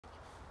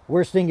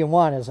Worst thing you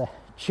want is a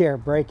chair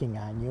breaking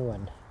on you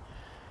and,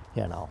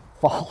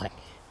 falling.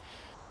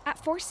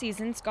 At Four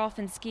Seasons Golf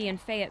and Ski in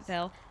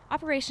Fayetteville,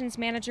 operations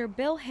manager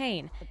Bill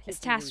Hain is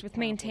tasked with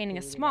maintaining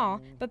a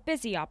small but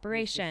busy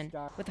operation.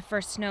 With the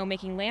first snow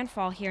making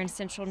landfall here in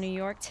central New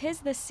York, 'tis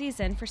this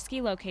season for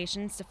ski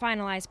locations to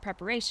finalize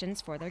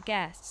preparations for their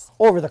guests.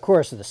 Over the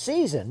course of the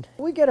season,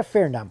 we get a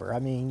fair number. I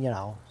mean,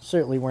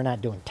 certainly we're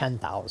not doing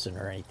 10,000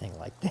 or anything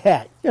like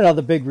that.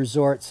 The big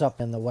resorts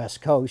up in the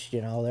West Coast,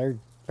 they're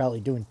probably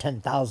doing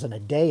 10,000 a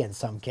day in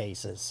some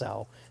cases,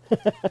 so.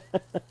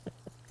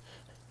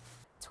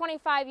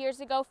 25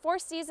 years ago, Four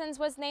Seasons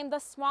was named the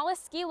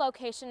smallest ski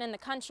location in the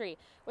country.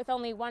 With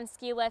only one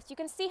ski lift, you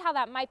can see how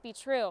that might be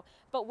true.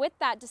 But with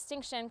that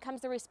distinction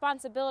comes the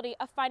responsibility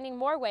of finding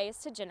more ways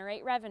to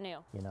generate revenue.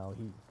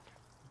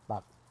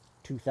 About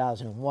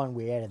 2001,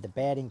 we added the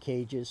batting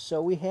cages, so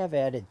we have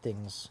added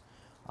things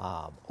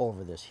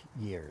over the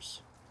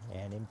years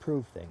and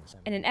improved things.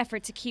 In an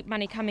effort to keep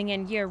money coming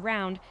in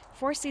year-round,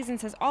 Four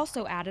Seasons has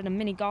also added a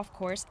mini golf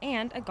course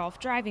and a golf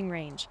driving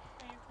range.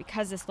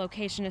 Because this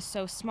location is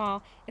so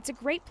small, it's a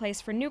great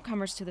place for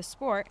newcomers to the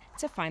sport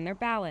to find their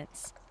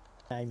balance.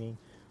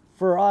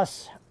 For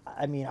us,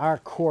 our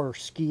core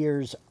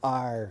skiers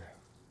are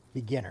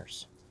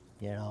beginners,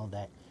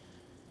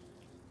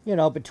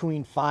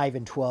 between 5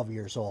 and 12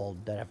 years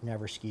old that have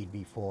never skied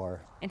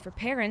before. And for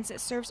parents,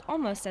 it serves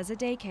almost as a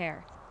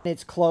daycare.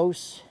 It's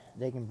close.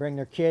 They can bring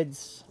their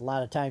kids. A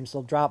lot of times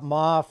they'll drop them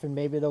off and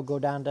maybe they'll go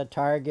down to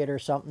Target or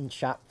something,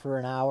 shop for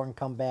an hour and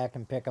come back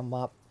and pick them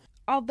up.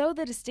 Although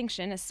the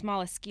distinction as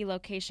smallest ski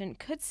location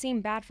could seem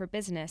bad for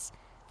business,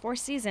 Four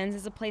Seasons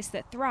is a place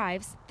that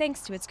thrives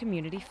thanks to its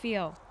community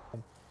feel.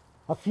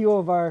 A few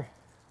of our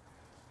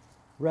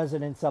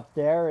residents up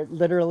there, it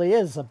literally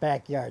is a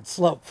backyard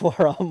slope for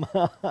them.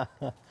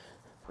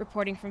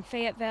 Reporting from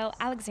Fayetteville,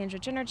 Alexandra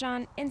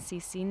Jennerjahn,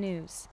 NCC News.